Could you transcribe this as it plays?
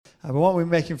But why don't we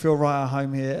make him feel right at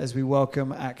home here as we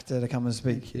welcome Akthar to come and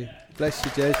speak. Thank you. Bless you,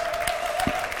 Jez.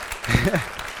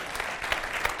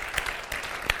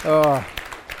 Oh.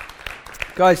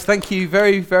 Guys, thank you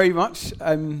very, very much.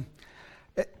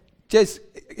 Jez,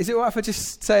 is it all right if I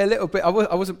just say a little bit? I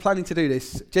wasn't planning to do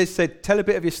this. Jez said, tell a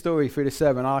bit of your story through the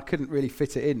sermon. I couldn't really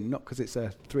fit it in, not because it's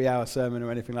a 3-hour sermon or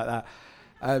anything like that.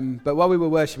 But while we were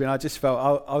worshipping, I just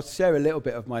felt I'll share a little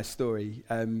bit of my story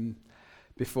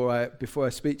before I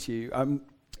speak to you.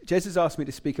 Jez has asked me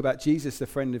to speak about Jesus, the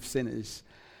friend of sinners.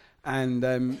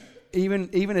 And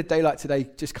even a day like today,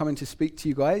 just coming to speak to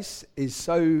you guys is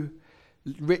so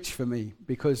rich for me,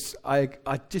 because I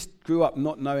just grew up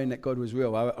not knowing that God was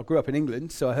real. I grew up in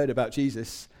England, so I heard about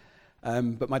Jesus.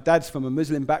 But my dad's from a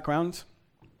Muslim background,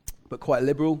 but quite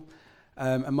liberal.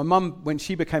 And my mum, when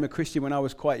she became a Christian when I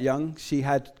was quite young, she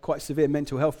had quite severe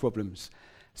mental health problems.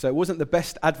 So it wasn't the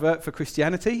best advert for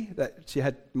Christianity, that she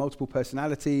had multiple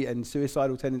personality and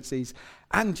suicidal tendencies,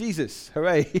 and Jesus,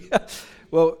 hooray.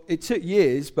 Well, it took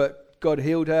years, but God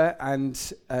healed her, and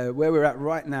where we're at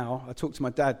right now, I talked to my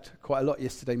dad quite a lot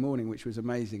yesterday morning, which was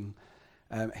amazing.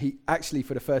 He actually,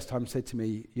 for the first time, said to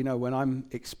me, you know, when I'm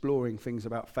exploring things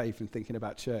about faith and thinking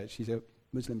about church, he's a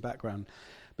Muslim background,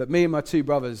 but me and my 2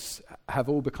 brothers have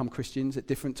all become Christians at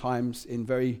different times in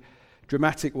very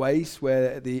dramatic ways,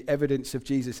 where the evidence of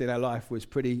Jesus in our life was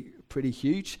pretty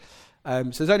huge. So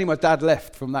there's only my dad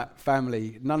left from that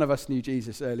family. None of us knew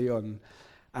Jesus early on.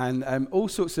 And all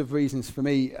sorts of reasons for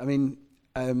me. I mean,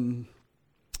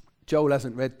 Joel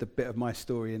hasn't read the bit of my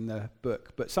story in the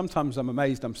book, but sometimes I'm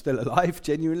amazed I'm still alive,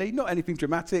 genuinely. Not anything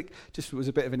dramatic, just was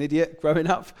a bit of an idiot growing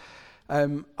up.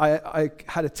 I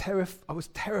was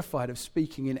terrified of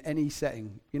speaking in any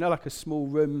setting. You know, like a small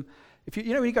room. If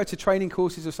you know when you go to training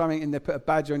courses or something and they put a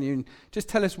badge on you and just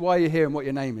tell us why you're here and what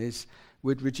your name is,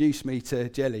 would reduce me to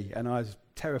jelly. And I was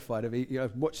terrified of it. You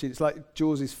know, watching, it's like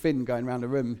Jaws' fin going around the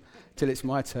room till it's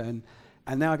my turn.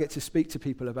 And now I get to speak to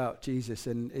people about Jesus,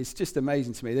 and it's just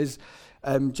amazing to me. There's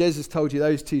Jez has told you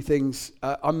those 2 things.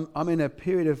 I'm in a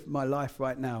period of my life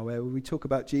right now where we talk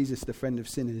about Jesus, the friend of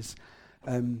sinners.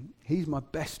 He's my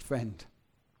best friend,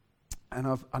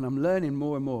 and I'm learning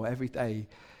more and more every day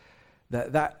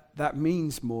that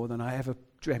means more than I ever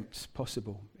dreamt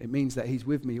possible. It means that he's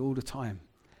with me all the time,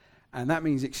 and that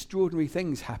means extraordinary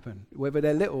things happen, whether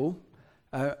they're little.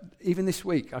 Even this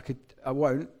week, I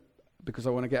won't, because I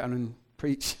want to get on and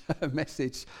preach a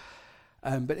message.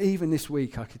 But even this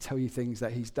week, I could tell you things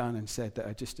that he's done and said that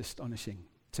are just astonishing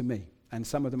to me. And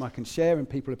some of them I can share, and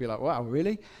people will be like, wow,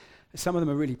 really? Some of them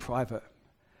are really private.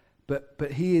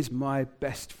 But he is my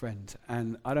best friend.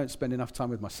 And I don't spend enough time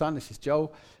with my son, this is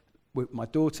Joel, with my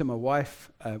daughter, my wife,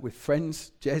 with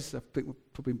friends, Jez. I think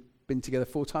we've probably been together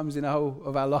 4 times in the whole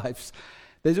of our lives.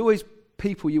 There's always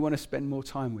people you want to spend more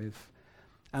time with.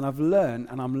 And I've learned,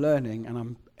 and I'm learning, and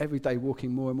I'm every day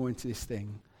walking more and more into this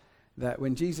thing, that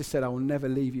when Jesus said, I will never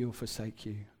leave you or forsake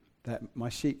you, that my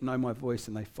sheep know my voice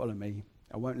and they follow me,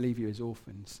 I won't leave you as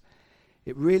orphans,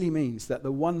 it really means that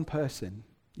the one person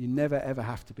you never ever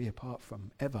have to be apart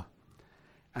from, ever.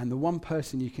 And the one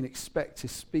person you can expect to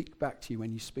speak back to you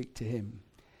when you speak to him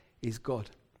is God.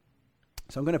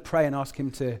 So I'm going to pray and ask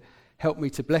him to help me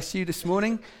to bless you this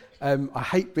morning. I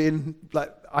hate being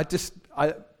like,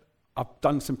 I've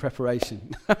done some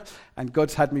preparation and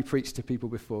God's had me preach to people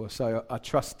before, so I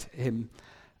trust him,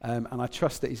 and I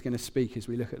trust that he's going to speak as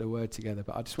we look at the word together.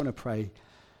 But I just want to pray.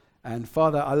 And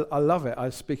Father, I love it. I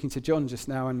was speaking to John just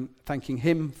now and thanking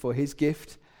him for his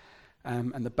gift,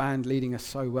 and the band leading us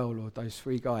so well, Lord, those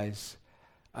 3 guys.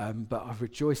 But I'm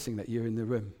rejoicing that you're in the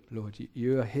room, Lord.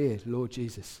 You are here, Lord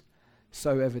Jesus,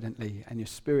 so evidently, and your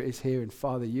Spirit is here, and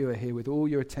Father, you are here with all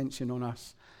your attention on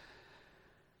us.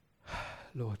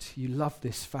 Lord, you love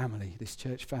this family, this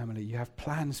church family. You have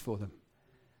plans for them.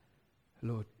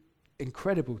 Lord,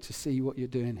 incredible to see what you're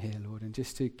doing here, Lord, and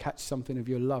just to catch something of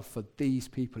your love for these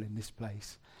people in this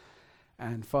place.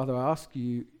 And Father, I ask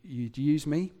you to use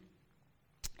me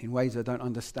in ways I don't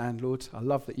understand, Lord. I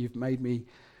love that you've made me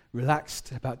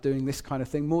relaxed about doing this kind of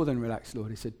thing. More than relaxed,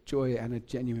 Lord. It's a joy and a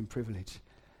genuine privilege.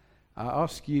 I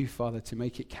ask you, Father, to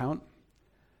make it count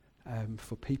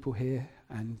for people here,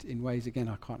 and in ways, again,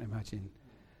 I can't imagine.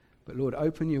 But Lord,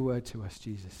 open your word to us,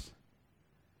 Jesus.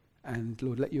 And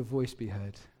Lord, let your voice be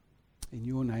heard in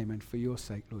your name and for your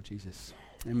sake, Lord Jesus.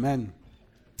 Amen.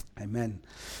 Amen.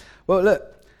 Well,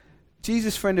 look,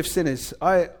 Jesus, friend of sinners.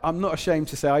 I'm not ashamed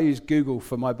to say I use Google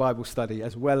for my Bible study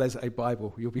as well as a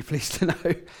Bible. You'll be pleased to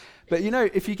know. But you know,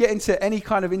 if you get into any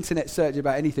kind of internet search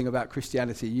about anything about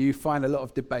Christianity, you find a lot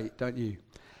of debate, don't you?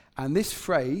 And this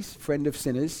phrase, friend of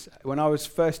sinners, when I was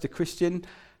first a Christian,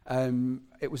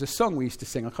 it was a song we used to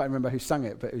sing. I can't remember who sang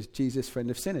it, but it was Jesus, friend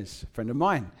of sinners, friend of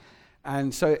mine.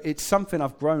 And so it's something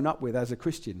I've grown up with as a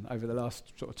Christian over the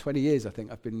last sort of 20 years. I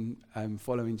think I've been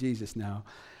following Jesus now.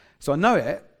 So I know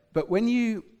it, but when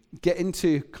you get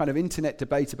into kind of internet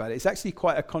debate about it, it's actually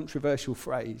quite a controversial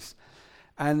phrase.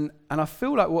 And I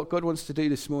feel like what God wants to do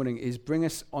this morning is bring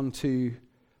us onto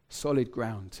solid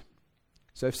ground.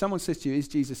 So if someone says to you, is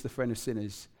Jesus the friend of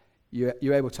sinners?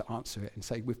 You're able to answer it and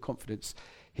say with confidence,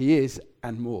 he is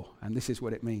and more. And this is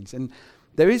what it means. And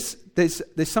there's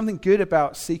something good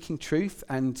about seeking truth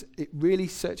and it really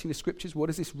searching the scriptures. What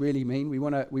does this really mean? We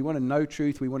want to know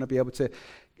truth. We want to be able to,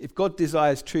 if God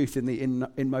desires truth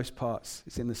in most parts,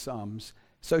 it's in the Psalms,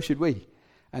 so should we.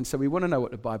 And so we want to know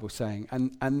what the Bible's saying.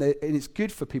 And it's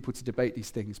good for people to debate these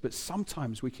things, but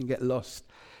sometimes we can get lost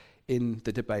in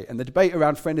the debate. And the debate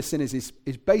around friend of sinners is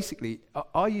basically,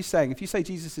 are you saying, if you say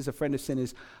Jesus is a friend of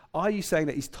sinners, are you saying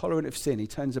that he's tolerant of sin? He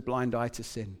turns a blind eye to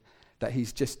sin, that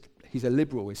he's a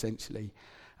liberal, essentially.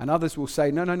 And others will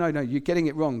say, no, you're getting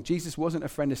it wrong. Jesus wasn't a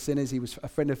friend of sinners. He was a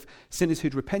friend of sinners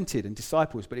who'd repented and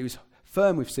disciples, but he was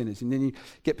firm with sinners. And then you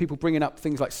get people bringing up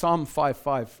things like Psalm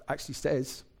 5:5 actually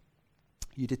says,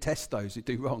 you detest those who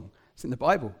do wrong. It's in the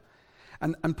Bible.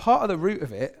 And part of the root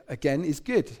of it, again, is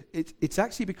good. It's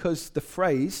actually because the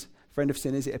phrase, friend of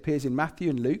sinners, it appears in Matthew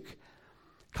and Luke,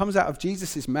 comes out of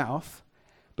Jesus' mouth,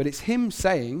 but it's him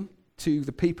saying to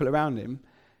the people around him,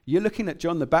 you're looking at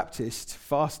John the Baptist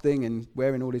fasting and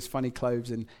wearing all his funny clothes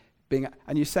and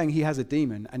you're saying he has a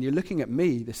demon, and you're looking at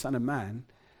me, the Son of Man,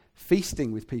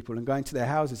 feasting with people and going to their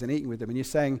houses and eating with them, and you're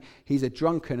saying he's a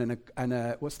drunkard and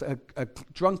a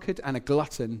drunkard and a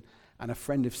glutton and a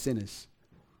friend of sinners.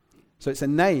 So it's a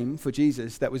name for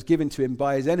Jesus that was given to him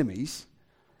by his enemies.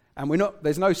 And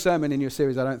there's no sermon in your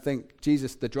series, I don't think,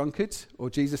 Jesus the drunkard or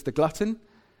Jesus the glutton.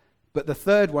 But the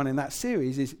third one in that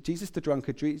series is Jesus the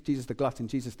drunkard, Jesus the glutton,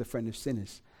 Jesus the friend of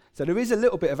sinners. So there is a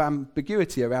little bit of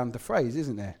ambiguity around the phrase,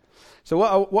 isn't there? So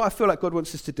what I feel like God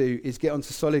wants us to do is get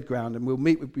onto solid ground, and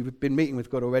we've been meeting with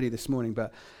God already this morning,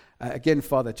 but again,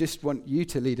 Father, just want you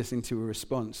to lead us into a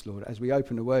response, Lord. As we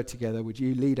open the word together, would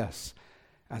you lead us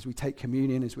as we take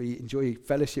communion, as we enjoy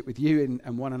fellowship with you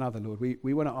and one another, Lord?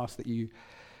 We want to ask that you,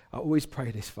 I always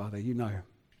pray this, Father, you know.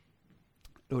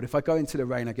 Lord, if I go into the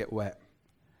rain, I get wet.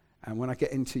 And when I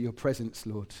get into your presence,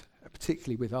 Lord,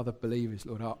 particularly with other believers,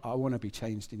 Lord, I want to be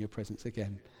changed in your presence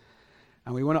again.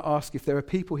 And we want to ask if there are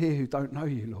people here who don't know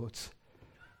you, Lord,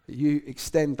 that you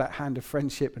extend that hand of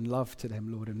friendship and love to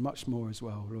them, Lord, and much more as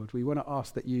well, Lord. We want to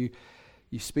ask that you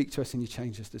speak to us and you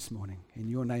change us this morning. In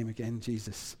your name again,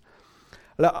 Jesus.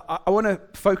 I want to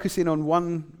focus in on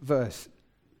one verse.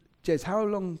 Jez, how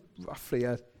long, roughly,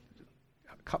 a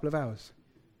couple of hours?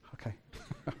 Okay.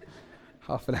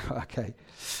 Half an hour, okay.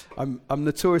 I'm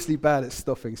notoriously bad at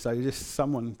stopping, so just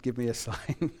someone give me a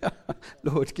sign.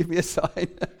 Lord, give me a sign.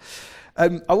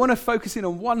 I want to focus in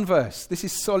on one verse. This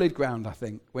is solid ground, I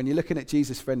think. When you're looking at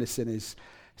Jesus, friend of sinners,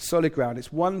 solid ground.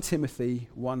 It's 1 Timothy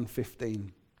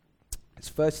 1:15. It's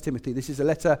 1 Timothy. This is a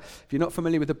letter, if you're not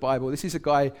familiar with the Bible, this is a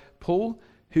guy, Paul,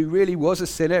 who really was a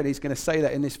sinner, and he's going to say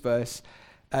that in this verse.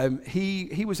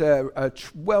 He was a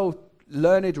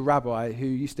well-learned rabbi who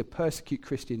used to persecute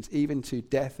Christians even to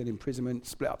death and imprisonment,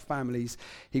 split up families.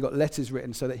 He got letters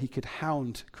written so that he could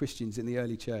hound Christians in the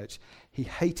early church. He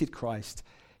hated Christ.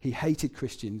 He hated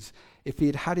Christians. If he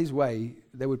had had his way,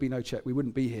 there would be no church. We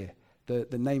wouldn't be here.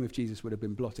 The name of Jesus would have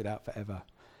been blotted out forever.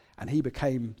 And he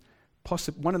became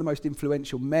one of the most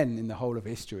influential men in the whole of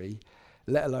history,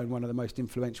 let alone one of the most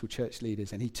influential church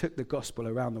leaders. And he took the gospel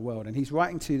around the world. And he's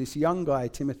writing to this young guy,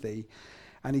 Timothy,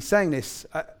 and he's saying this.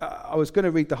 I was going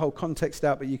to read the whole context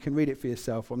out, but you can read it for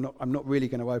yourself. I'm not really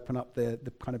going to open up the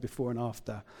kind of before and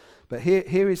after. But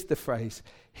here is the phrase.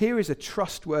 Here is a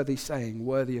trustworthy saying,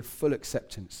 worthy of full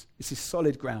acceptance. This is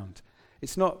solid ground.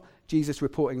 It's not Jesus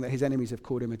reporting that his enemies have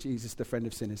called him a Jesus, the friend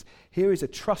of sinners. Here is a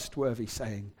trustworthy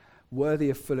saying, worthy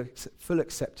of full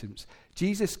acceptance.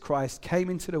 Jesus Christ came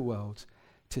into the world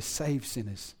to save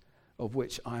sinners, of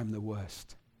which I am the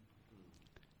worst.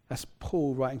 That's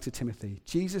Paul writing to Timothy.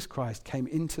 Jesus Christ came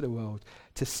into the world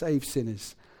to save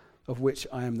sinners, of which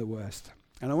I am the worst.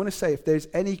 And I want to say, if there's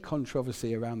any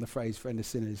controversy around the phrase friend of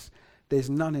sinners, there's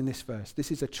none in this verse.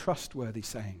 This is a trustworthy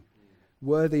saying,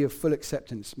 worthy of full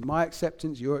acceptance. My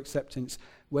acceptance, your acceptance,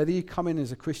 whether you come in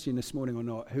as a Christian this morning or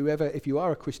not, if you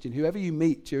are a Christian, whoever you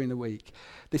meet during the week,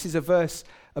 this is a verse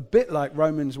a bit like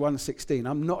Romans 1:16.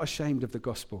 I'm not ashamed of the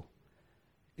gospel.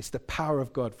 It's the power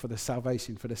of God for the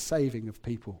salvation, for the saving of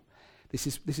people. This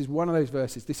is one of those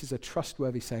verses. This is a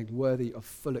trustworthy saying, worthy of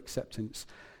full acceptance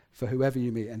for whoever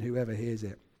you meet and whoever hears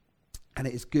it. And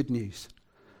it is good news.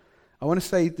 I want to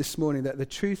say this morning that the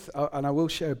truth, and I will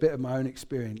share a bit of my own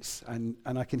experience, and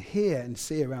I can hear and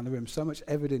see around the room so much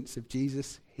evidence of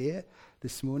Jesus here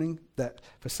this morning that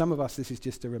for some of us this is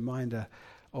just a reminder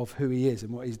of who he is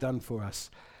and what he's done for us.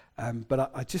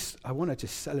 But I want to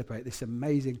just celebrate this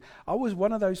amazing. I was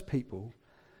one of those people,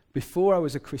 before I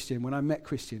was a Christian, when I met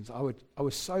Christians, I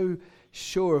was so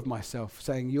sure of myself,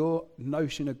 saying your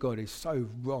notion of God is so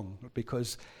wrong,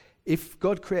 because if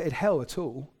God created hell at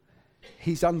all,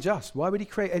 he's unjust. Why would he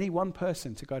create any one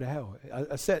person to go to hell?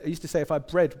 I used to say, if I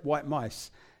bred white mice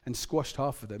and squashed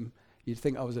half of them, you'd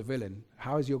think I was a villain.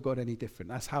 How is your God any different?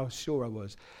 That's how sure I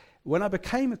was. When I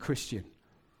became a Christian,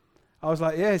 I was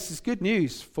like, yeah, this is good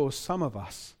news for some of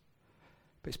us,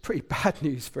 but it's pretty bad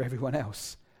news for everyone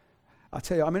else. I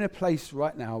tell you, I'm in a place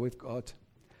right now with God.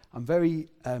 I'm very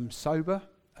sober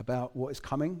about what is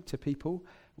coming to people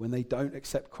when they don't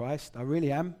accept Christ. I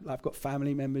really am. I've got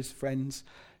family members, friends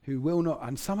who will not,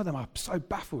 and some of them are so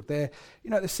baffled. They're,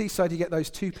 at the seaside you get those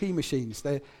 2p machines.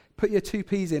 They put your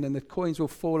 2p's in and the coins will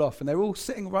fall off, and they're all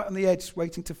sitting right on the edge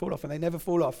waiting to fall off, and they never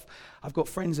fall off. I've got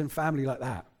friends and family like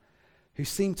that who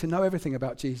seem to know everything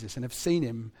about Jesus and have seen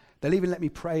him. They'll even let me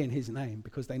pray in his name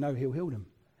because they know he'll heal them,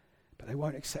 but they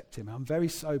won't accept him. I'm very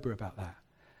sober about that.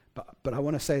 But I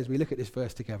want to say, as we look at this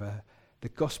verse together, the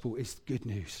gospel is good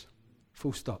news.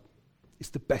 Full stop. It's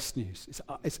the best news.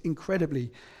 It's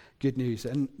incredibly good news.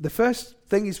 And the first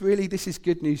thing is really, this is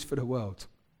good news for the world.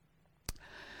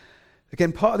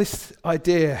 Again, part of this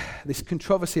idea, this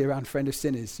controversy around friend of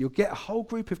sinners, you'll get a whole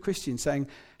group of Christians saying,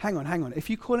 hang on. If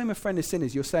you call him a friend of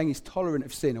sinners, you're saying he's tolerant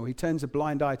of sin, or he turns a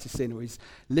blind eye to sin, or he's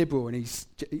liberal, and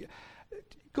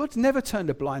God's never turned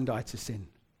a blind eye to sin.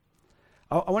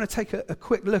 I want to take a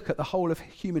quick look at the whole of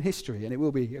human history, and it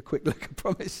will be a quick look, I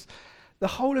promise. The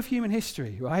whole of human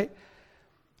history, right?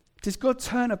 Does God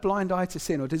turn a blind eye to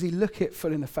sin, or does he look it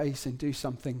full in the face and do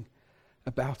something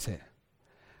about it?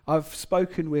 I've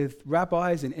spoken with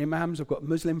rabbis and imams. I've got a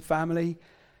Muslim family,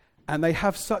 and they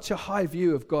have such a high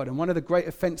view of God. And one of the great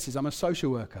offenses, I'm a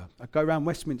social worker. I go around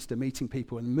Westminster meeting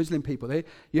people, and Muslim people,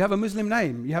 you have a Muslim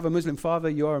name, you have a Muslim father,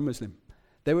 you are a Muslim.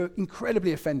 They were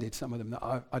incredibly offended, some of them,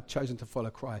 that I'd chosen to follow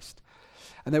Christ.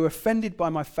 And they were offended by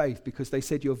my faith because they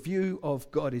said, your view of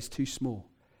God is too small.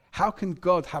 How can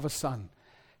God have a son?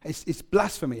 It's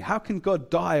blasphemy. How can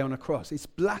God die on a cross? It's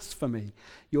blasphemy.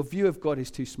 Your view of God is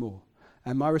too small.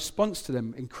 And my response to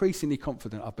them, increasingly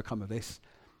confident I've become of this,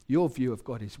 your view of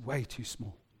God is way too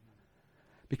small.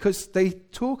 Because they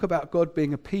talk about God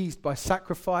being appeased by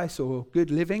sacrifice or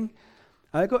good living.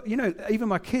 I got, even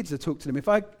my kids, I talk to them. If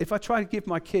I try to give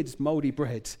my kids moldy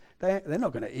bread, they're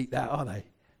not going to eat that, are they?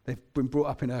 They've been brought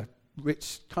up in a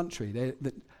rich country.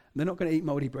 They're not going to eat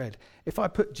moldy bread. If I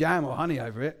put jam or honey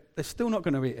over it, they're still not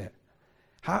going to eat it.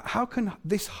 How can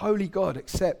this holy God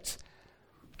accept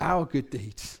our good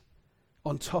deeds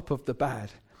on top of the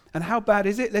bad? And how bad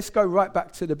is it? Let's go right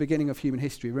back to the beginning of human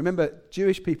history. Remember,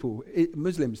 Jewish people,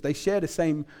 Muslims, they share the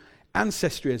same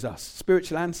ancestry as us,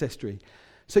 spiritual ancestry.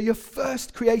 So your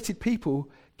first created people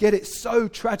get it so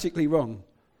tragically wrong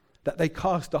that they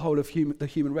cast the whole of the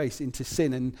human race into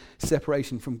sin and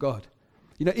separation from God.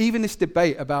 Even this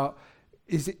debate about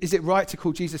is it right to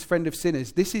call Jesus friend of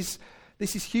sinners? This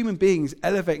is human beings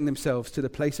elevating themselves to the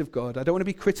place of God. I don't want to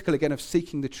be critical again of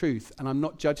seeking the truth, and I'm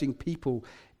not judging people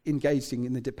engaging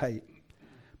in the debate.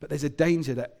 But there's a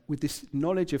danger that with this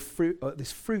knowledge of fruit, or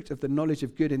this fruit of the knowledge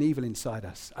of good and evil inside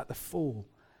us at the fall,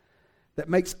 that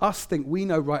makes us think we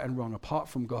know right and wrong apart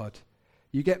from God.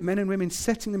 You get men and women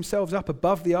setting themselves up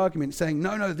above the argument, saying,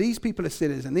 no, these people are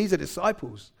sinners and these are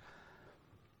disciples.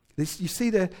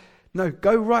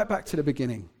 Go right back to the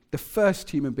beginning. The first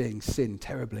human beings sinned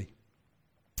terribly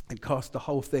and cast the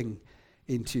whole thing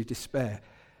into despair.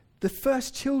 The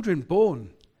first children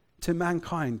born to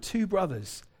mankind, 2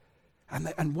 brothers,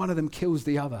 and one of them kills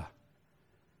the other.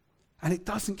 And it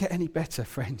doesn't get any better,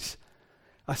 friends.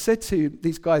 I said to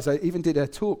these guys, I even did a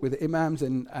talk with imams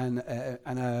and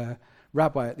a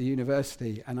rabbi at the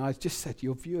university, and I just said,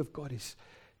 your view of God is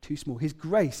too small. His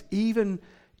grace, even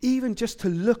just to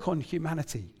look on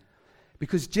humanity,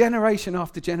 because generation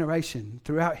after generation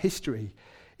throughout history,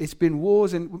 it's been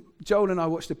wars. And Joel and I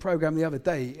watched a program the other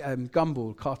day,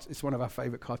 Gumball, it's one of our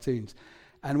favorite cartoons,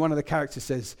 and one of the characters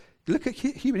says, look at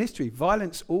human history,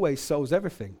 violence always solves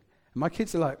everything. And my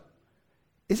kids are like,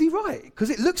 is he right? Because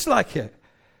it looks like it.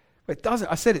 But it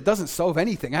doesn't. I said it doesn't solve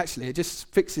anything, actually. It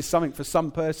just fixes something for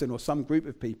some person or some group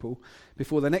of people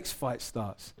before the next fight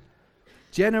starts.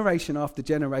 Generation after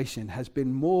generation has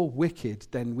been more wicked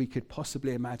than we could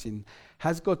possibly imagine.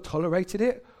 Has God tolerated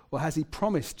it, or has he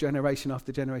promised generation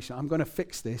after generation, I'm going to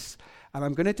fix this, and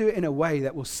I'm going to do it in a way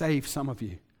that will save some of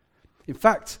you? In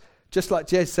fact, Just like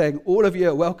Jez saying, all of you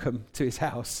are welcome to his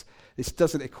house. This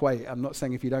doesn't equate. I'm not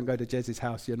saying if you don't go to Jez's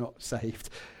house, you're not saved.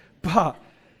 But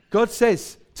God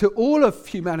says to all of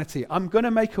humanity, I'm going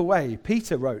to make a way.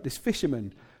 Peter wrote, this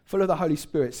fisherman full of the Holy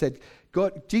Spirit said,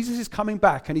 Jesus is coming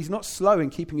back, and he's not slow in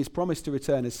keeping his promise to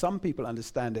return, as some people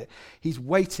understand it. He's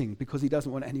waiting because he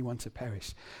doesn't want anyone to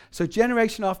perish. So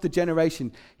generation after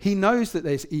generation, he knows that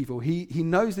there's evil. He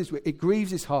knows this. It grieves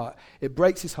his heart. It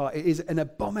breaks his heart. It is an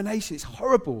abomination. It's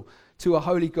horrible to a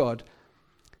holy God.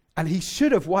 And he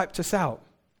should have wiped us out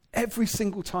every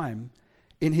single time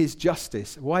in his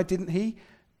justice. Why didn't he?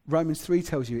 Romans 3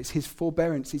 tells you it's his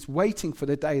forbearance. He's waiting for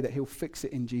the day that he'll fix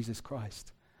it in Jesus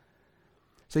Christ.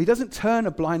 So he doesn't turn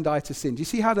a blind eye to sin. Do you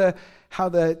see how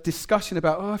the discussion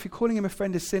about, if you're calling him a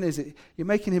friend of sinners, you're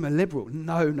making him a liberal?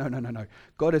 No.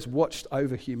 God has watched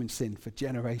over human sin for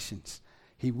generations.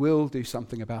 He will do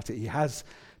something about it. He has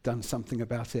done something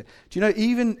about it. Do you know,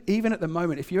 even at the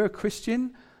moment, if you're a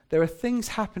Christian, there are things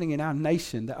happening in our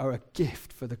nation that are a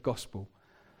gift for the gospel.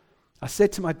 I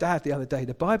said to my dad the other day,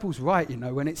 the Bible's right,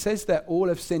 when it says that all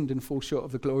have sinned and fall short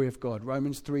of the glory of God,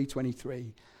 Romans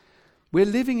 3:23. We're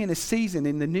living in a season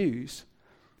in the news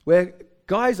where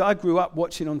guys I grew up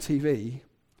watching on TV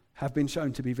have been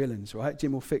shown to be villains, right?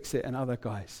 Jim will fix it and other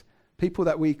guys. People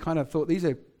that we kind of thought, these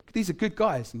are good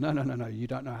guys. No, you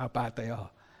don't know how bad they are,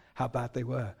 how bad they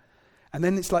were. And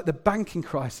then it's like the banking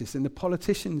crisis and the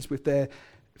politicians with their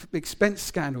expense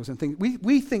scandals and things.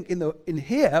 We think in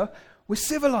here, we're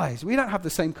civilized. We don't have the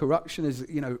same corruption as,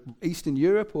 Eastern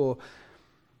Europe, or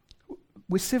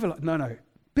we're civilized. No.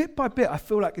 Bit by bit, I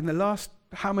feel like in the last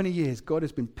how many years, God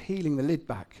has been peeling the lid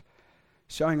back,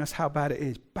 showing us how bad it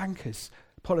is. Bankers,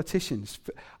 politicians.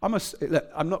 I'm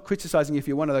not criticizing if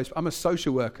you're one of those. I'm a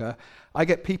social worker. I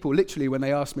get people literally when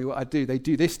they ask me what I do, they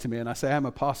do this to me, and I say I'm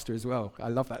a pastor as well. I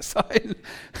love that sign.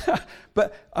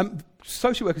 But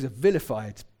social workers are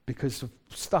vilified because of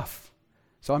stuff.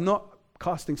 So I'm not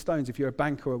casting stones if you're a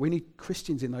banker. We need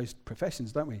Christians in those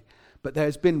professions, don't we? But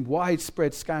there's been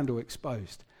widespread scandal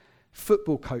exposed.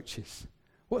 Football coaches.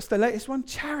 What's the latest one?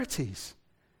 Charities.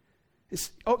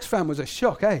 Oxfam was a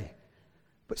shock, eh?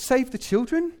 But Save the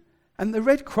Children and the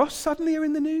Red Cross suddenly are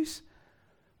in the news.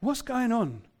 What's going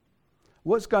on?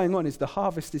 What's going on is the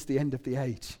harvest is the end of the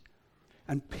age.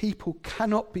 And people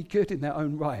cannot be good in their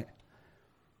own right.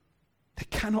 They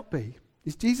cannot be.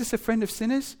 Is Jesus a friend of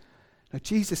sinners? No,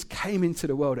 Jesus came into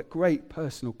the world at great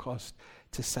personal cost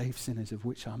to save sinners, of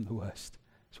which I'm the worst.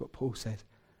 That's what Paul said.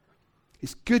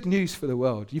 It's good news for the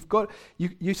world. You've got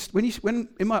when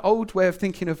in my old way of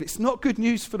thinking of it's not good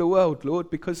news for the world, Lord,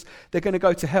 because they're going to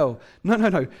go to hell.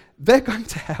 No. They're going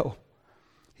to hell.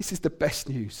 This is the best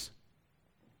news.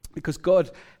 Because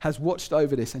God has watched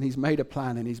over this and he's made a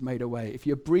plan and he's made a way. If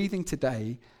you're breathing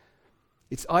today,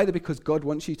 it's either because God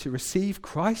wants you to receive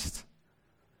Christ,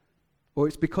 or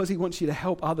it's because he wants you to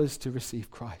help others to receive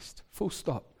Christ. Full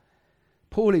stop.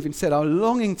 Paul even said, I'm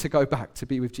longing to go back to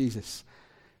be with Jesus.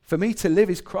 For me to live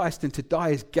is Christ and to die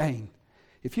is gain.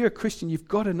 If you're a Christian, you've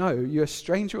got to know you're a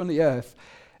stranger on the earth.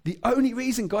 The only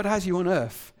reason God has you on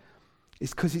earth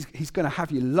is because he's going to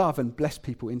have you love and bless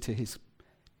people into his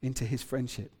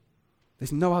friendship.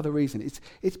 There's no other reason.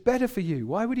 It's better for you.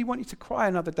 Why would he want you to cry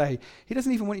another day? He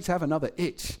doesn't even want you to have another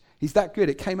itch. He's that good.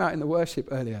 It came out in the worship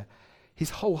earlier. His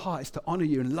whole heart is to honor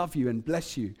you and love you and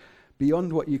bless you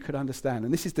beyond what you could understand.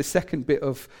 And this is the second bit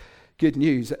of good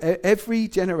news. Every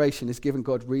generation has given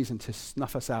God reason to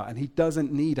snuff us out, and he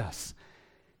doesn't need us.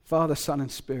 Father, Son,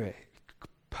 and Spirit.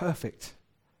 Perfect.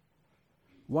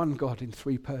 One God in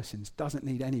three persons. Doesn't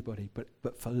need anybody,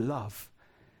 but for love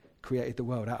created the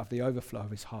world out of the overflow of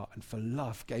his heart, and for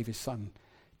love gave his Son,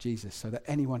 Jesus, so that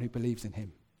anyone who believes in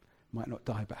him might not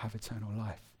die but have eternal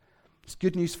life. It's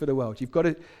good news for the world. You've got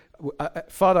to,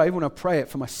 Father, I want to pray it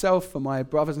for myself, for my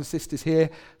brothers and sisters here,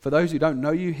 for those who don't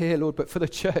know you here, Lord, but for the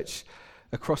church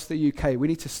across the UK. We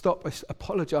need to stop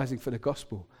apologizing for the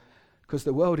gospel, because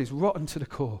the world is rotten to the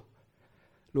core,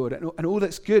 Lord, and all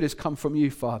that's good has come from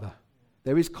you, Father.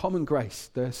 There is common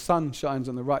grace. The sun shines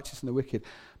on the righteous and the wicked.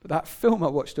 But that film I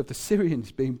watched of the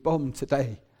Syrians being bombed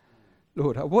today,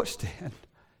 Lord, I watched it and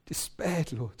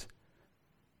despaired, Lord.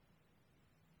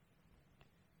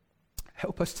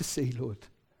 Help us to see, Lord,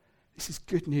 this is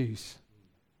good news.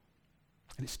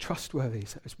 And it's trustworthy.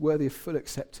 It's worthy of full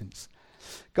acceptance.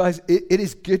 Guys, it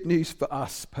is good news for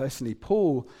us personally.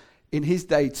 Paul, in his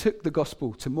day, took the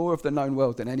gospel to more of the known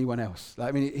world than anyone else.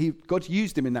 God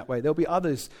used him in that way. There'll be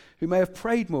others who may have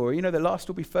prayed more. The last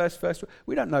will be first.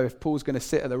 We don't know if Paul's going to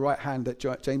sit at the right hand that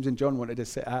James and John wanted to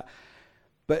sit at.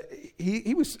 But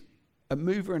he was a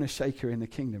mover and a shaker in the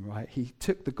kingdom, right? He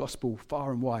took the gospel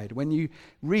far and wide. When you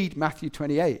read Matthew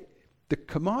 28, the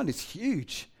command is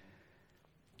huge.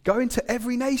 Go into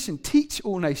every nation, teach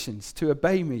all nations to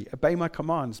obey me, obey my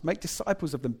commands, make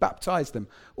disciples of them, baptize them,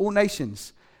 all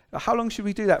nations. How long should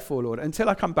we do that for, Lord? Until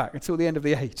I come back, until the end of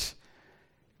the age.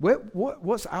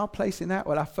 What's our place in that?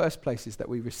 Well, our first place is that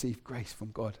we receive grace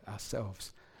from God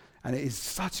ourselves. And it is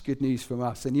such good news from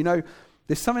us. And you know,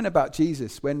 there's something about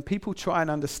Jesus, when people try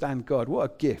and understand God,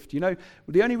 what a gift. You know,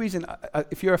 the only reason,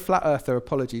 if you're a flat earther,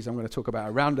 apologies, I'm going to talk about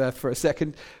a round earth for a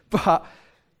second, but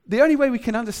the only way we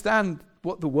can understand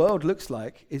what the world looks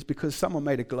like is because someone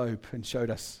made a globe and showed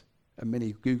us a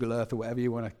mini Google Earth or whatever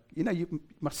you want to,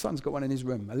 my son's got one in his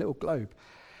room, a little globe.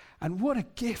 And what a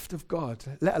gift of God,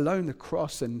 let alone the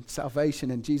cross and salvation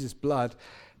and Jesus' blood,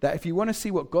 that if you want to see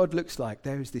what God looks like,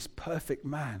 there is this perfect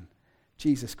man,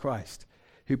 Jesus Christ,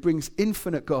 who brings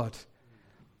infinite God.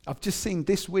 I've just seen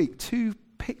this week 2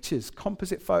 pictures,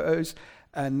 composite photos,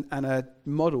 and a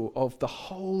model of the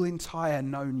whole entire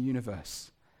known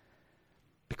universe,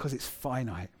 because it's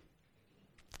finite.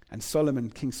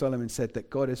 And King Solomon said that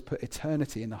God has put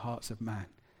eternity in the hearts of man.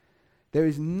 There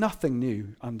is nothing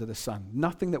new under the sun,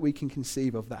 nothing that we can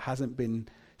conceive of that hasn't been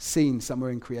seen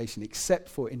somewhere in creation except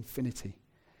for infinity.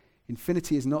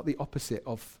 Infinity is not the opposite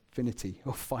of finity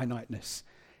or finiteness.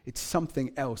 It's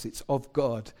something else. It's of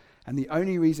God. And the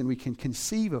only reason we can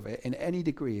conceive of it in any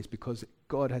degree is because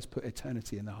God has put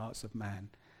eternity in the hearts of man.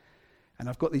 And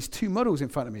I've got these 2 models in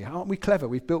front of me. Aren't we clever?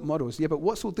 We've built models. Yeah, but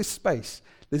what's all this space?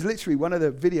 There's literally one of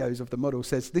the videos of the model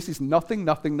says, this is nothing,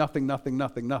 nothing, nothing, nothing,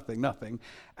 nothing, nothing, nothing.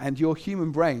 And your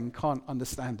human brain can't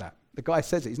understand that. The guy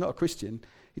says it. He's not a Christian.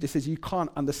 He just says, you can't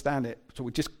understand it. So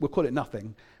we'll call it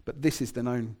nothing. But this is the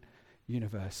known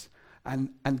universe.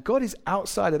 And God is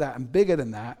outside of that and bigger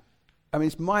than that. I mean,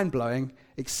 it's mind-blowing,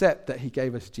 except that he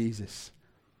gave us Jesus.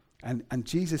 And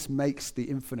Jesus makes the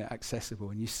infinite accessible.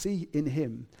 And you see in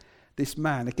him this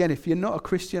man. Again, if you're not a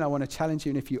Christian, I want to challenge you.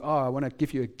 And if you are, I want to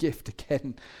give you a gift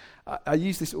again. I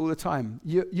use this all the time.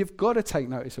 You've got to take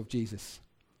notice of Jesus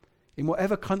in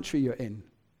whatever country you're in.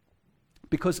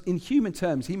 Because in human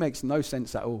terms, he makes no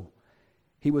sense at all.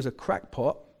 He was a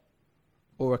crackpot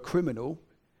or a criminal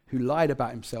who lied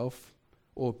about himself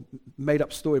or made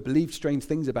up story, believed strange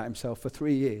things about himself for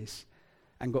 3 years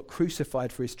and got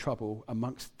crucified for his trouble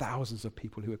amongst thousands of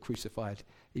people who were crucified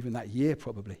even that year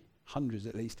probably. Hundreds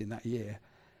at least in that year.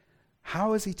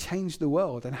 How has he changed the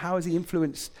world, and how has he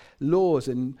influenced laws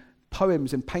and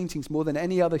poems and paintings more than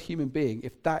any other human being,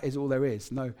 if that is all there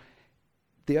is? No.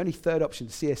 The only third option,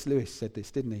 C.S. Lewis said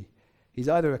this, didn't he? He's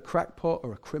either a crackpot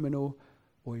or a criminal,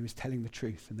 or he was telling the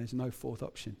truth, and there's no fourth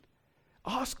option.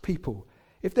 Ask people.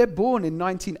 If they're born in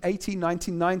 1980,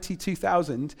 1990,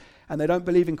 2000, and they don't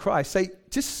believe in Christ, say,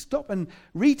 just stop and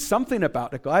read something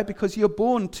about the guy, because you're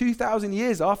born 2,000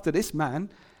 years after this man,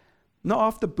 not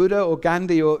after Buddha or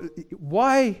Gandhi. Or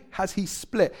why has he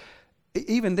split?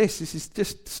 Even this is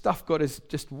just stuff God has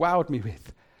just wowed me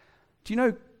with. Do you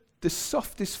know the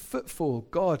softest footfall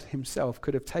God himself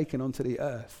could have taken onto the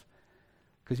earth?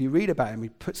 Because you read about him, he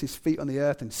puts his feet on the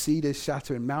earth and cedars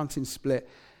shatter and mountains split,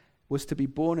 was to be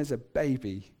born as a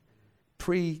baby,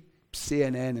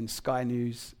 pre-CNN and Sky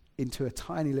News, into a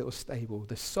tiny little stable,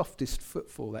 the softest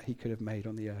footfall that he could have made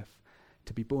on the earth,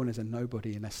 to be born as a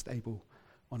nobody in a stable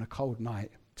on a cold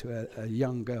night to a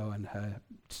young girl and her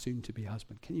soon-to-be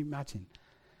husband. Can you imagine?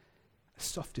 The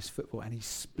softest football, and he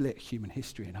split human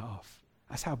history in half.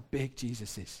 That's how big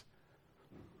Jesus is.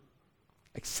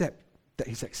 Except that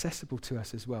he's accessible to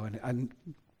us as well. And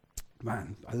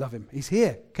man, I love him. He's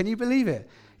here. Can you believe it?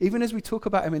 Even as we talk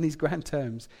about him in these grand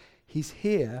terms, he's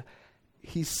here.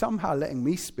 He's somehow letting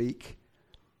me speak,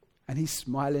 and he's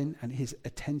smiling, and he's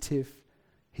attentive.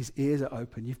 His ears are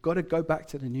open. You've got to go back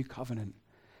to the new covenant.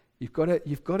 You've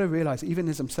got to realize, even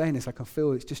as I'm saying this, I can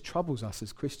feel it just troubles us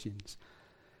as Christians.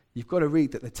 You've got to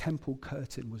read that the temple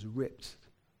curtain was ripped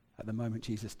at the moment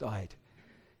Jesus died.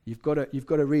 You've got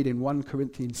to read in 1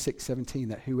 Corinthians 6:17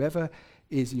 that whoever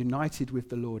is united with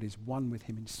the Lord is one with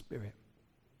him in spirit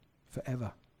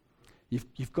forever.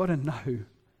 You've got to know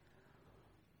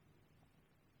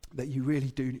that you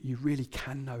really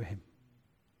can know him.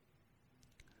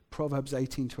 Proverbs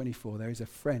 18:24, there is a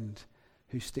friend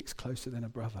who sticks closer than a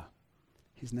brother.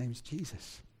 His name's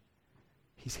Jesus.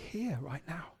 He's here right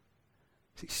now.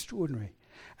 It's extraordinary.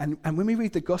 And when we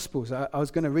read the Gospels, I was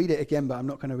going to read it again, but I'm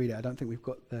not going to read it. I don't think we've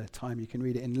got the time. You can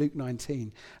read it in Luke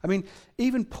 19. I mean,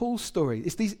 even Paul's story,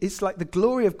 it's like the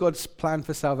glory of God's plan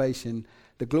for salvation.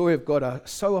 The glory of God are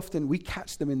so often, we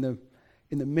catch them in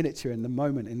the miniature, in the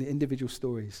moment, in the individual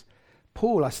stories.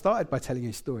 Paul, I started by telling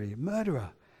you a story. A murderer,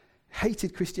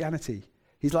 hated Christianity,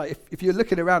 He's like, if you're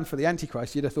looking around for the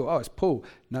Antichrist, you'd have thought, oh, it's Paul.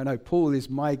 No, Paul is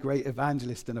my great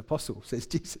evangelist and apostle, says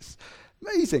Jesus.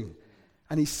 Amazing.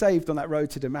 And he's saved on that road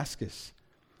to Damascus.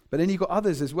 But then you've got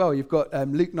others as well. You've got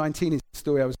Luke 19 is the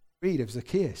story I was going to read of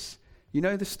Zacchaeus. You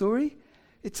know the story?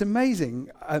 It's amazing.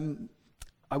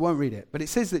 I won't read it. But it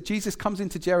says that Jesus comes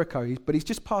into Jericho, but he's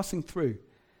just passing through.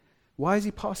 Why is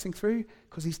he passing through?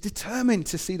 Because he's determined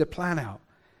to see the plan out.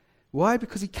 Why?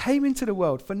 Because he came into the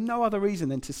world for no other reason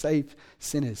than to save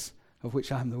sinners, of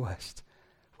which I am the worst.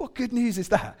 What good news is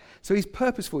that? So he's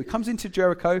purposeful. He comes into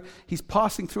Jericho. He's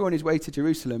passing through on his way to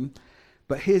Jerusalem.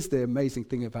 But here's the amazing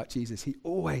thing about Jesus. He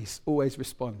always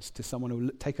responds to someone who will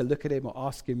take a look at him or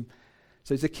ask him.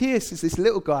 So Zacchaeus is this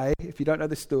little guy, if you don't know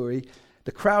the story.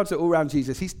 The crowds are all around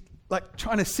Jesus. He's like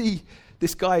trying to see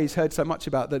this guy he's heard so much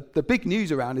about. The big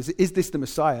news around is this the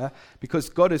Messiah? Because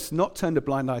God has not turned a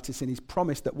blind eye to sin. He's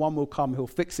promised that one will come, who'll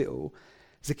fix it all.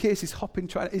 Zacchaeus is hopping,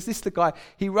 is this the guy?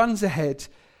 He runs ahead,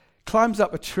 climbs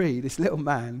up a tree, this little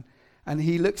man, and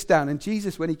he looks down. And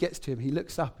Jesus, when he gets to him, he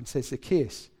looks up and says,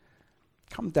 Zacchaeus,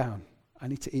 come down. I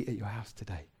need to eat at your house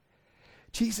today.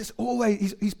 Jesus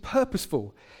always, he's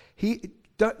purposeful.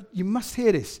 You must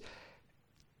hear this.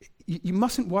 You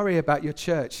mustn't worry about your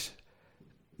church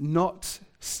not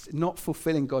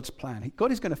fulfilling God's plan.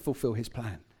 God is going to fulfill his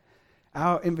plan.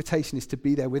 Our invitation is to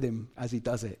be there with him as he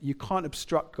does it. You can't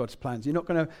obstruct God's plans. You're not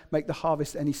going to make the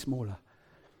harvest any smaller.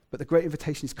 But the great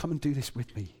invitation is come and do this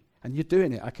with me. And you're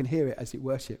doing it. I can hear it as you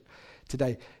worship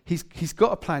today. He's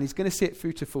got a plan. He's going to see it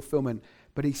through to fulfillment.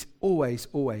 But he's always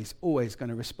going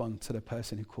to respond to the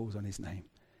person who calls on his name.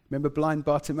 Remember blind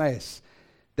Bartimaeus?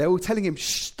 They're all telling him,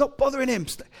 stop bothering him.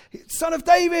 Son of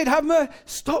David,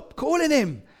 stop calling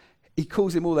him. He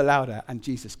calls him all the louder, and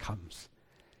Jesus comes.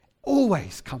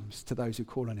 Always comes to those who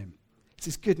call on him. This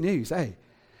is good news, eh?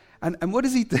 And what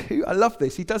does he do? I love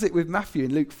this. He does it with Matthew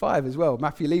in Luke 5 as well.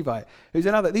 Matthew Levite, who's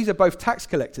another. These are both tax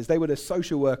collectors. They were the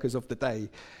social workers of the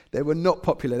day. They were not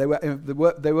popular.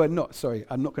 They were not. Sorry,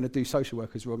 I'm not going to do social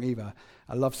workers wrong either.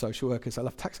 I love social workers. I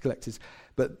love tax collectors.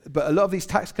 But a lot of these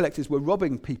tax collectors were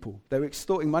robbing people. They were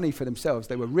extorting money for themselves.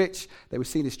 They were rich. They were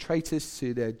seen as traitors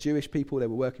to their Jewish people. They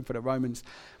were working for the Romans.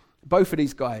 Both of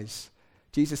these guys,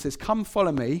 Jesus says, "Come,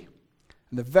 follow me."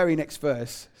 And the very next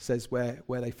verse says where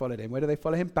they followed him. Where do they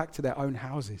follow him? Back to their own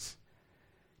houses.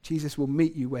 Jesus will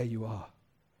meet you where you are.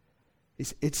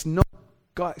 It's not,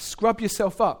 God, scrub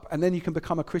yourself up and then you can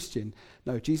become a Christian.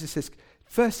 No, Jesus says,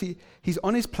 first he's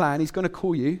on his plan. He's going to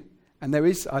call you. And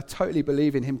I totally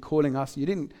believe in him calling us. You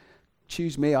didn't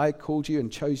choose me. I called you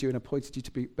and chose you and appointed you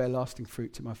to bear lasting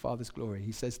fruit to my Father's glory.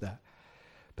 He says that.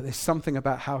 But there's something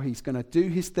about how he's going to do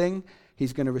his thing.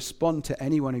 He's going to respond to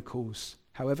anyone who calls.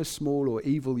 However small or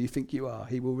evil you think you are,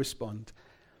 he will respond.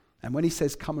 And when he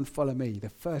says, come and follow me, the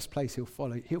first place he'll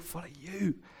follow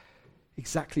you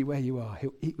exactly where you are.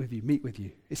 He'll eat with you, meet with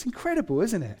you. It's incredible,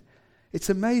 isn't it? It's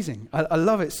amazing. I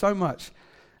love it so much.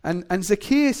 And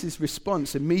Zacchaeus'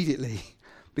 response immediately,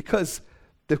 because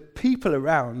the people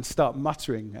around start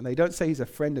muttering, and they don't say he's a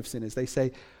friend of sinners. They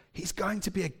say, he's going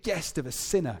to be a guest of a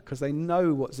sinner, because they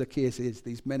know what Zacchaeus is,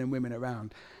 these men and women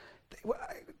around.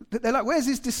 They're like, where's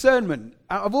his discernment?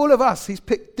 Out of all of us, he's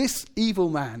picked this evil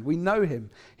man. We know him.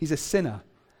 He's a sinner.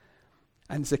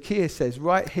 And Zacchaeus says,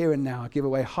 right here and now, I give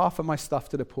away half of my stuff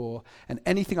to the poor, and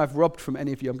anything I've robbed from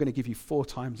any of you, I'm going to give you 4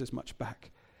 times as much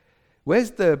back.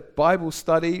 Where's the Bible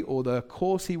study or the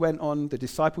course he went on, the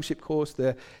discipleship course,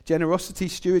 the generosity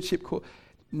stewardship course?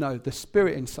 No, the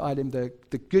spirit inside him, the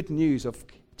good news of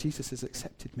Jesus has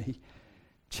accepted me,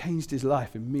 changed his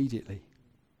life immediately.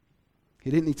 He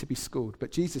didn't need to be schooled,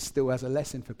 but Jesus still has a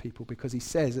lesson for people, because he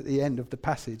says at the end of the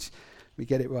passage, we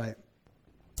get it right.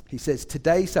 He says,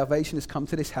 today salvation has come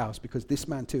to this house, because this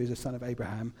man too is a son of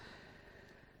Abraham.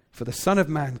 For the Son of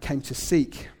Man came to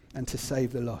seek and to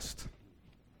save the lost.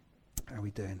 How are we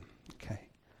doing? Okay.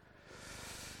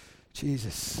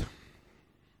 Jesus.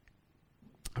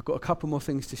 I've got a couple more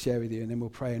things to share with you, and then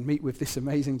we'll pray and meet with this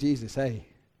amazing Jesus, hey?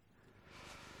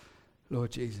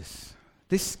 Lord Jesus.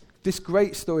 This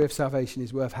great story of salvation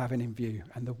is worth having in view,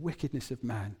 and the wickedness of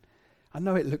man. I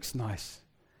know it looks nice,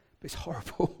 but it's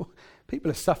horrible.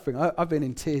 People are suffering. I've been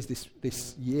in tears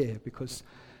this year because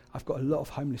I've got a lot of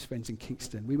homeless friends in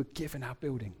Kingston. We were given our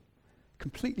building,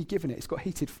 completely given it. It's got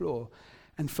heated floor.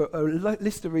 And for a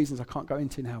list of reasons I can't go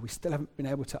into now, we still haven't been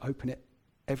able to open it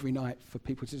every night for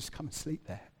people to just come and sleep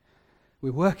there.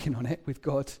 We're working on it with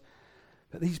God.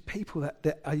 But these people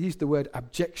that I use the word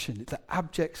abjection, it's the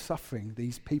abject suffering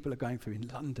these people are going through in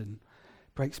London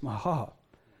breaks my heart.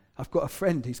 I've got a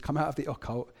friend who's come out of the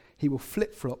occult. He will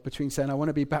flip-flop between saying, I want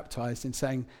to be baptized, and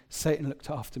saying, Satan looked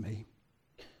after me.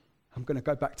 I'm going to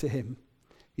go back to him.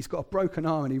 He's got a broken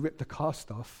arm and he ripped the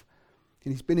cast off.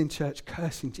 And he's been in church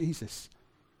cursing Jesus.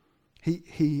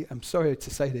 I'm sorry to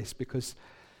say this because,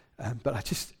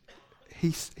 but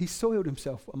he soiled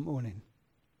himself one morning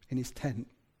in his tent.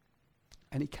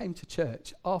 And he came to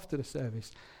church after the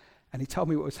service and he told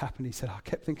me what was happening. He said, I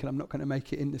kept thinking I'm not going to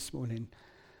make it in this morning.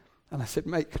 And I said,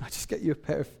 mate, can I just get you a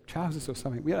pair of trousers or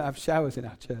something? We don't have showers in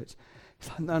our church. He's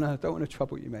like, no, I don't want to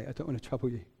trouble you, mate. I don't want to trouble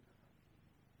you.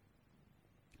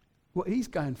 What he's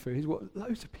going through is what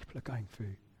loads of people are going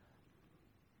through.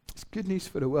 It's good news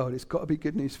for the world. It's got to be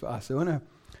good news for us. I want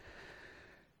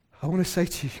to say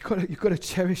to you, you've got to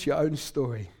cherish your own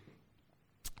story.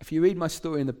 If you read my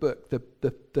story in the book,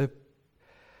 the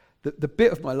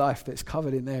bit of my life that's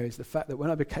covered in there is the fact that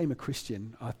when I became a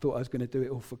Christian, I thought I was going to do it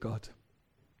all for God.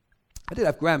 I did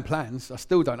have grand plans. I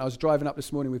still don't. I was driving up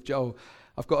this morning with Joel.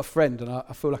 I've got a friend, and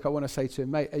I feel like I want to say to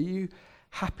him, mate, are you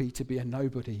happy to be a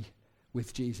nobody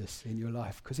with Jesus in your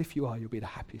life? Because if you are, you'll be the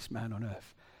happiest man on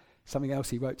earth. Something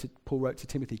else Paul wrote to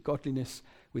Timothy, godliness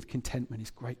with contentment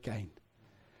is great gain.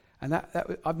 And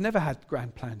that I've never had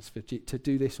grand plans to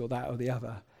do this or that or the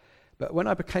other. But when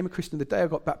I became a Christian, the day I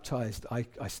got baptized,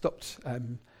 I stopped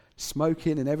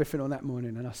smoking and everything on that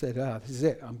morning. And I said, this is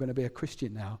it. I'm going to be a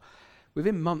Christian now.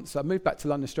 Within months, I moved back to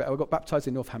London straight. I got baptized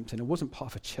in Northampton. I wasn't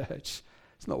part of a church.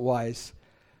 It's not wise.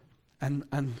 And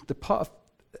the part of,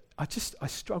 I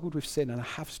struggled with sin, and I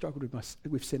have struggled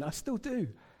with sin. I still do.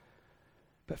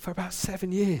 But for about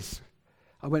 7 years,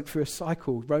 I went through a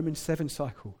cycle, Romans 7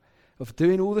 cycle, of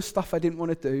doing all the stuff I didn't want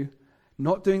to do,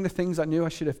 not doing the things I knew I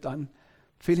should have done,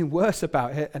 feeling worse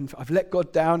about it, and I've let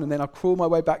God down, and then I crawl my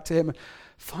way back to him and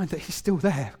find that he's still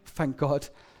there, thank God.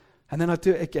 And then I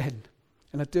do it again,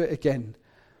 and I do it again.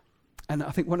 And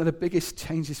I think one of the biggest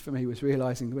changes for me was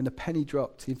realizing when the penny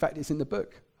dropped, in fact, it's in the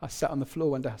book. I sat on the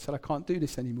floor one day, I said, I can't do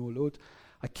this anymore, Lord.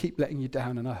 I keep letting you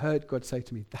down. And I heard God say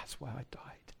to me, that's why I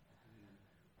died.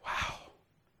 Wow.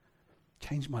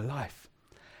 Changed my life.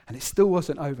 And it still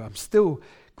wasn't over. I'm still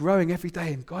growing every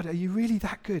day. And God, are you really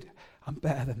that good? I'm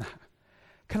better than that.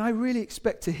 Can I really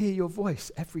expect to hear your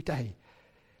voice every day?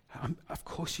 Of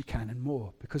course you can, and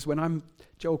more. Because when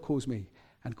Joel calls me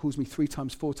 3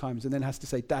 times, 4 times, and then has to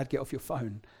say, Dad, get off your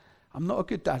phone. I'm not a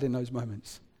good dad in those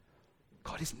moments.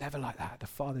 God is never like that. The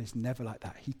Father is never like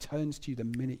that. He turns to you the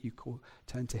minute you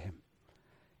turn to him.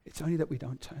 It's only that we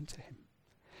don't turn to him.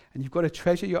 And you've got to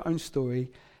treasure your own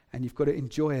story, and you've got to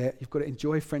enjoy it. You've got to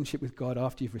enjoy friendship with God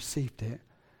after you've received it.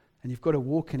 And you've got to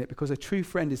walk in it, because a true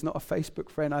friend is not a Facebook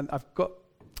friend. I'm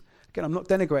not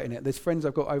denigrating it. There's friends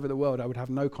I've got over the world I would have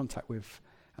no contact with,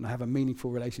 and I have a meaningful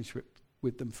relationship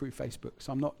with them through Facebook.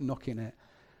 So I'm not knocking it.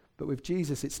 But with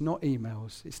Jesus, it's not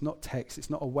emails, it's not text, it's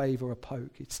not a wave or a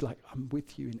poke. It's like, I'm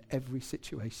with you in every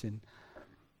situation.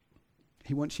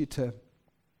 He wants you to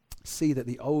see that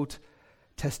the Old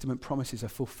Testament promises are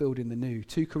fulfilled in the New.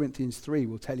 2 Corinthians 3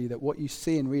 will tell you that what you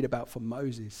see and read about from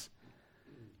Moses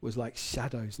was like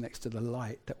shadows next to the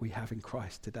light that we have in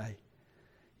Christ today.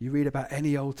 You read about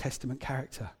any Old Testament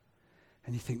character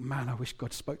and you think, man, I wish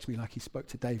God spoke to me like he spoke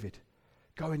to David.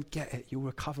 Go and get it. You'll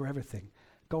recover everything.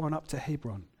 Go on up to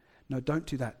Hebron. No, don't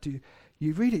do that.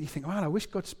 You read it, you think, man, I wish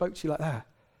God spoke to you like that.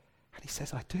 And he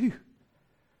says, I do. You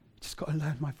just got to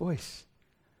learn my voice.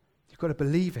 You've got to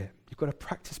believe it. You've got to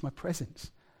practice my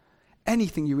presence.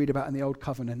 Anything you read about in the Old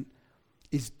Covenant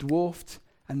is dwarfed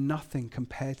and nothing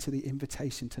compared to the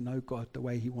invitation to know God the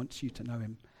way he wants you to know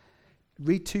him.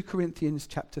 Read 2 Corinthians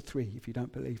chapter 3 if you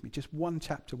don't believe me. Just one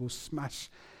chapter will smash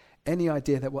any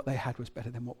idea that what they had was better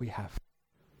than what we have.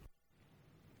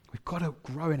 We've got to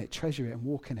grow in it, treasure it, and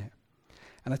walk in it.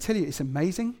 And I tell you, it's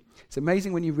amazing. It's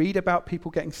amazing when you read about people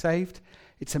getting saved.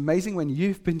 It's amazing when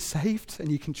you've been saved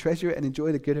and you can treasure it and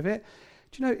enjoy the good of it.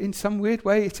 Do you know, in some weird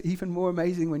way, it's even more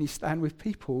amazing when you stand with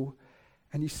people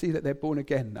and you see that they're born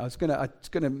again. I was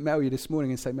gonna mail you this morning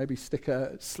and say maybe stick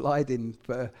a slide in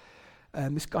for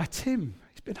this guy Tim.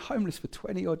 He's been homeless for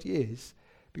 20 odd years,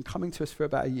 been coming to us for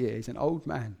about a year. He's an old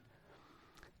man.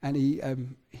 And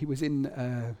he was in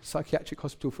a psychiatric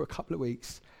hospital for a couple of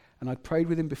weeks, and I'd prayed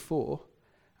with him before,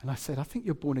 and I said, I think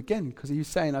you're born again, because he was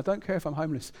saying, I don't care if I'm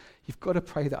homeless, you've got to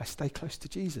pray that I stay close to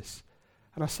Jesus.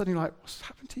 And I was suddenly like, what's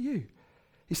happened to you?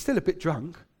 He's still a bit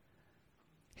drunk.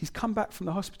 He's come back from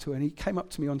the hospital, and he came up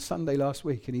to me on Sunday last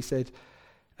week, and he said,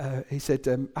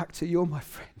 Akthar, you're my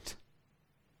friend.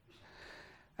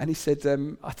 And he said,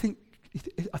 I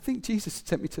think Jesus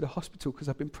sent me to the hospital because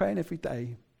I've been praying every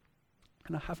day,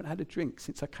 and I haven't had a drink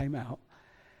since I came out.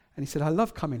 And he said, I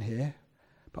love coming here,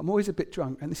 but I'm always a bit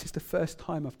drunk, and this is the first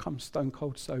time I've come stone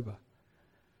cold sober.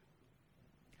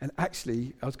 And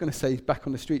actually, I was going to say back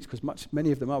on the streets, because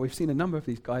many of them are. We've seen a number of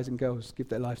these guys and girls give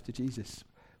their lives to Jesus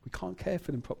We can't care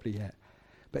for them properly yet.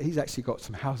 But he's actually got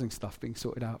some housing stuff being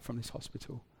sorted out from this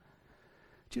hospital.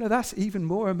 Do you know that's even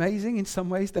more amazing in some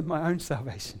ways than my own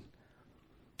salvation?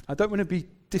 I don't want to be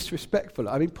disrespectful.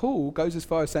 I mean, Paul goes as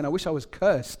far as saying, I wish I was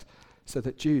cursed so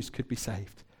that Jews could be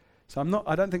saved. So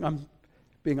I don't think I'm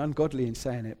being ungodly in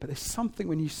saying it, but there's something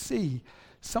when you see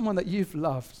someone that you've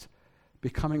loved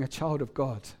becoming a child of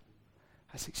God.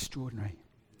 That's extraordinary.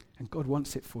 And God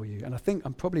wants it for you. And I think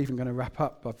I'm probably even going to wrap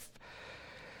up.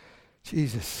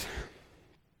 Jesus.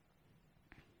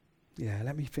 Yeah,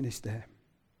 let me finish there.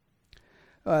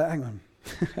 Hang on.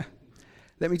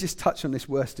 Let me just touch on this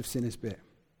worst of sinners bit.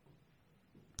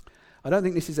 I don't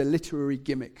think this is a literary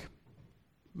gimmick.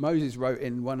 Moses wrote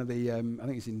in one of the, I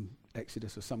think it's in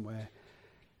Exodus or somewhere,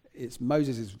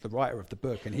 Moses is the writer of the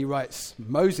book, and he writes,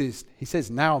 he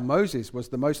says, now Moses was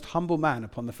the most humble man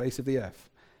upon the face of the earth,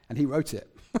 and he wrote it.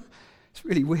 It's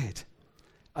really weird.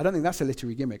 I don't think that's a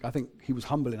literary gimmick. I think he was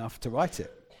humble enough to write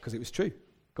it, because it was true.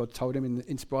 God told him,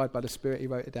 inspired by the Spirit, he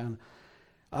wrote it down.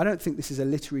 I don't think this is a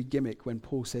literary gimmick when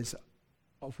Paul says,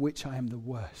 of which I am the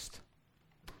worst.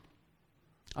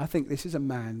 I think this is a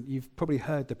man, you've probably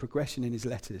heard the progression in his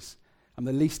letters. I'm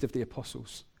the least of the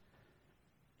apostles,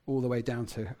 all the way down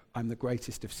to I'm the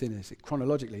greatest of sinners.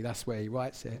 Chronologically, that's where he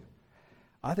writes it.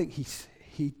 I think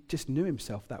he just knew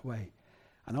himself that way.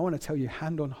 And I want to tell you,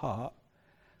 hand on heart,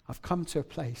 I've come to a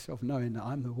place of knowing that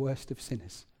I'm the worst of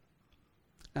sinners.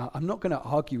 Now, I'm not going to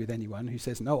argue with anyone who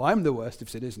says, no, I'm the worst of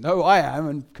sinners. No, I am,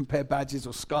 and compare badges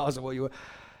or scars or what you were.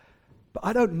 But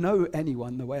I don't know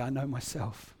anyone the way I know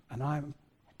myself. And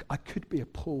I could be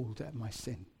appalled at my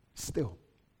sin still.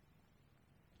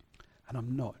 And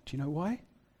I'm not. Do you know why?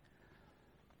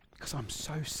 Because I'm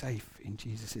so safe in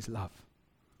Jesus' love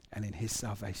and in his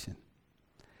salvation.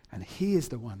 And he is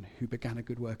the one who began a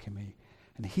good work in me.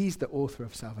 And he's the author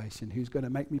of salvation who's going to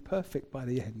make me perfect by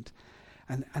the end.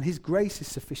 And his grace is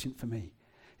sufficient for me.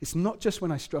 It's not just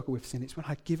when I struggle with sin, it's when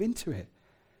I give into it.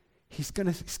 He's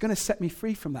going to set me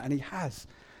free from that, and he has,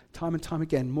 time and time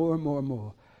again, more and more and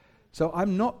more. So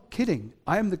I'm not kidding.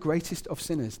 I am the greatest of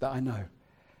sinners that I know. And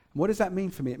what does that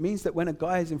mean for me? It means that when a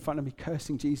guy is in front of me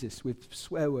cursing Jesus with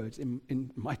swear words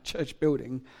in my church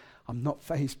building, I'm not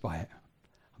fazed by it.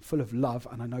 I'm full of love,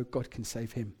 and I know God can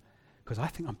save him, because I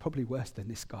think I'm probably worse than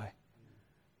this guy.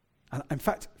 And in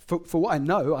fact, for what I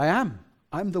know, I am.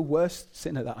 I'm the worst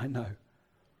sinner that I know.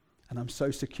 And I'm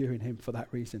so secure in him for that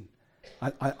reason.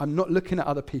 I'm not looking at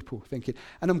other people thinking,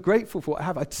 and I'm grateful for what I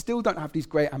have. I still don't have these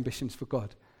great ambitions for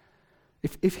God.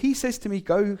 If he says to me,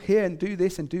 go here and do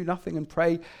this and do nothing and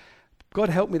pray, God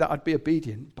help me that I'd be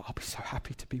obedient, but I'll be so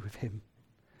happy to be with him.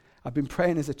 I've been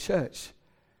praying as a church,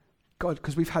 God,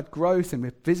 because we've had growth and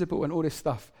we're visible and all this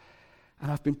stuff.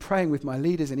 And I've been praying with my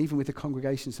leaders and even with the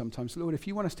congregation sometimes, Lord, if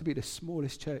you want us to be the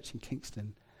smallest church in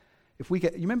Kingston, you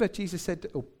remember Jesus said,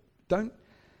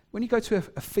 when you go to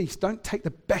a feast, don't take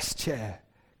the best chair,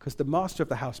 because the master of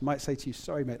the house might say to you,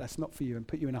 sorry mate, that's not for you, and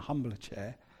put you in a humbler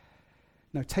chair.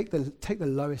 No, take the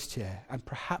lowest chair, and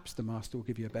perhaps the master will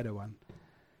give you a better one.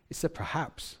 It's a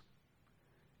perhaps.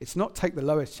 It's not take the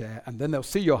lowest chair, and then they'll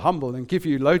see you're humble and give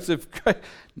you loads of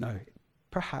No,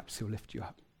 perhaps he'll lift you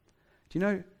up. Do you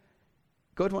know,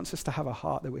 God wants us to have a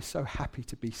heart that we're so happy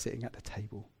to be sitting at the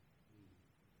table.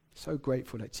 So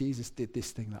grateful that Jesus did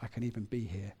this thing, that I can even be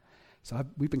here. So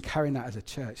we've been carrying that as a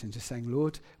church and just saying,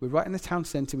 Lord, we're right in the town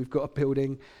centre, we've got a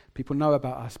building, people know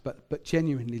about us, but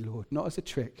genuinely, Lord, not as a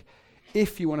trick,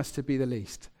 if you want us to be the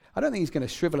least. I don't think he's going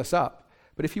to shrivel us up,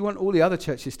 but if you want all the other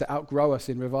churches to outgrow us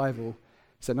in revival,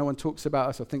 so no one talks about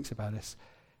us or thinks about us,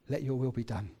 let your will be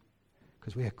done,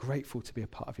 because we are grateful to be a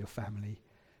part of your family,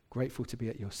 grateful to be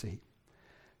at your seat.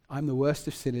 I'm the worst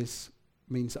of sinners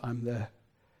means I'm the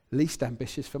least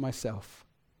ambitious for myself,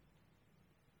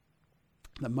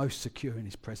 the most secure in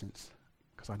his presence,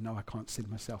 because I know I can't sin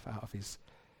myself out of his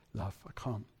love. I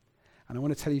can't. And I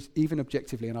want to tell you, even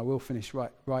objectively, and I will finish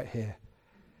right here,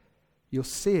 you'll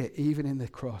see it even in the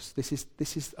cross.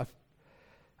 I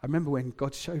remember when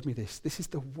God showed me this. This is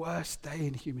the worst day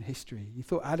in human history. You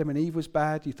thought Adam and Eve was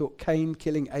bad. You thought Cain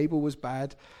killing Abel was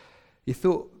bad. You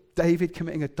thought David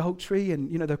committing adultery, and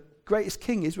the greatest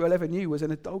king Israel ever knew was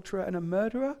an adulterer and a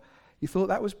murderer. You thought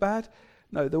that was bad?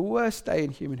 No, the worst day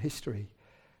in human history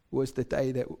was the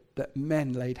day that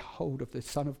men laid hold of the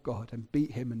Son of God and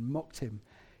beat him and mocked him.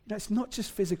 It's not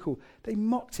just physical. They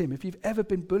mocked him. If you've ever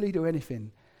been bullied or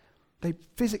anything, they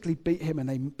physically beat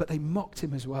him, but they mocked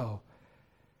him as well.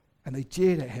 And they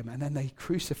jeered at him, and then they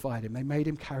crucified him. They made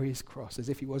him carry his cross as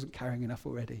if he wasn't carrying enough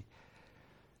already.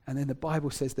 And then the Bible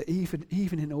says that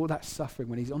even in all that suffering,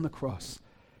 when he's on the cross,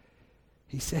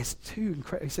 he says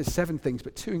 7 things,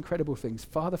 but 2 incredible things.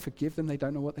 Father, forgive them, they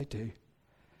don't know what they do.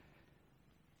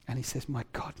 And he says, my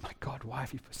God, why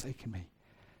have you forsaken me?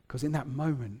 Because in that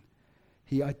moment,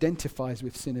 he identifies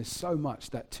with sinners so much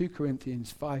that 2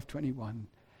 Corinthians 5:21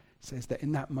 says that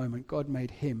in that moment, God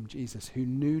made him, Jesus, who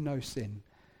knew no sin,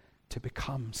 to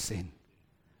become sin,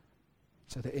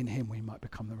 so that in him we might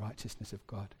become the righteousness of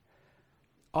God.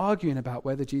 Arguing about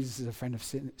whether Jesus is a friend of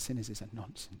sinners is a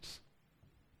nonsense.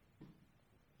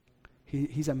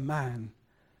 He's a man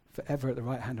forever at the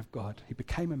right hand of God. He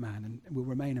became a man and will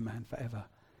remain a man forever.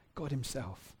 God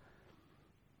himself.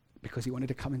 Because he wanted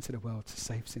to come into the world to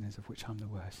save sinners, of which I'm the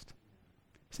worst.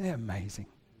 Isn't it amazing?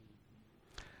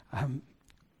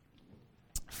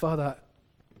 Father,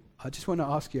 I just want to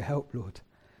ask your help, Lord.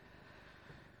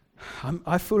 I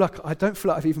don't feel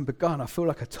like I've even begun. I feel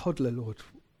like a toddler, Lord,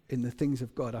 in the things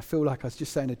of God. I feel like I was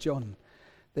just saying to John,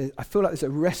 I feel like there's a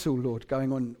wrestle, Lord,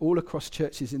 going on all across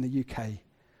churches in the UK.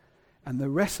 And the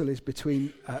wrestle is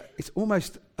between, it's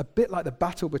almost a bit like the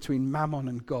battle between Mammon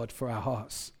and God for our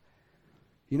hearts.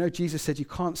 You know, Jesus said you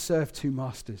can't serve two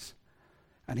masters.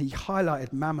 And he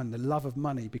highlighted Mammon, the love of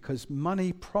money, because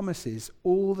money promises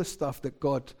all the stuff that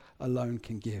God alone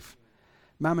can give.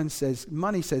 Money says,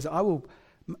 I will,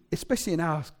 especially in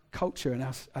our culture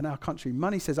and our country,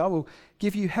 money says, I will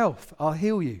give you health, I'll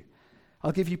heal you,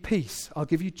 I'll give you peace, I'll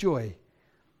give you joy.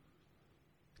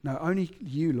 No, only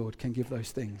you, Lord, can give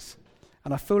those things.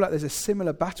 And I feel like there's a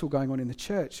similar battle going on in the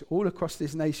church all across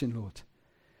this nation, Lord.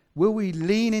 Will we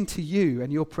lean into you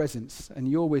and your presence and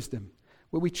your wisdom?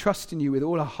 Will we trust in you with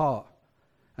all our heart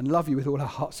and love you with all our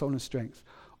heart, soul, and strength?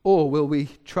 Or will we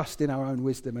trust in our own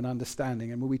wisdom and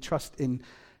understanding? And will we trust in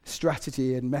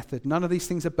strategy and method? None of these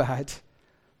things are bad,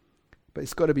 but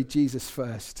it's got to be Jesus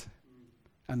first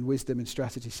and wisdom and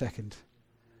strategy second.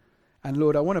 And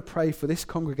Lord, I want to pray for this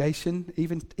congregation,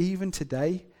 even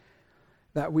today,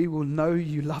 that we will know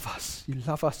you love us. You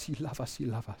love us, you love us, you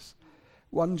love us.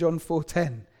 1 John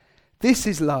 4:10. This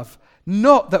is love,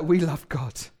 not that we love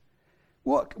God.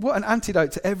 What an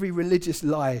antidote to every religious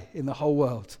lie in the whole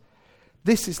world.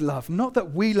 This is love, not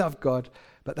that we love God,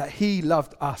 but that he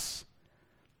loved us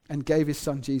and gave his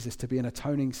son Jesus to be an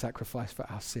atoning sacrifice for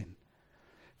our sin.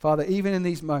 Father, even in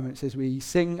these moments as we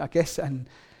sing, I guess, and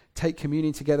take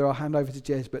communion together, I'll hand over to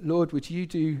Jez. But Lord, would you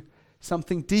do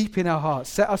something deep in our hearts?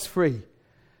 Set us free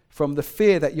from the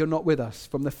fear that you're not with us,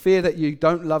 from the fear that you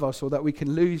don't love us or that we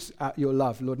can lose out your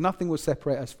love. Lord, nothing will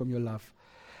separate us from your love.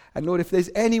 And Lord, if there's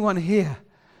anyone here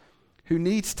who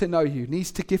needs to know you,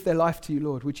 needs to give their life to you,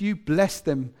 Lord, would you bless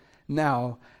them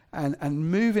now and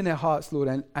move in their hearts,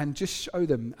 Lord, and just show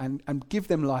them and give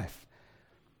them life.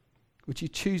 Would you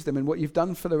choose them, and what you've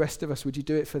done for the rest of us, would you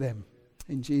do it for them?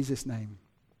 In Jesus' name.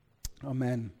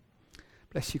 Amen.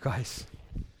 Bless you guys.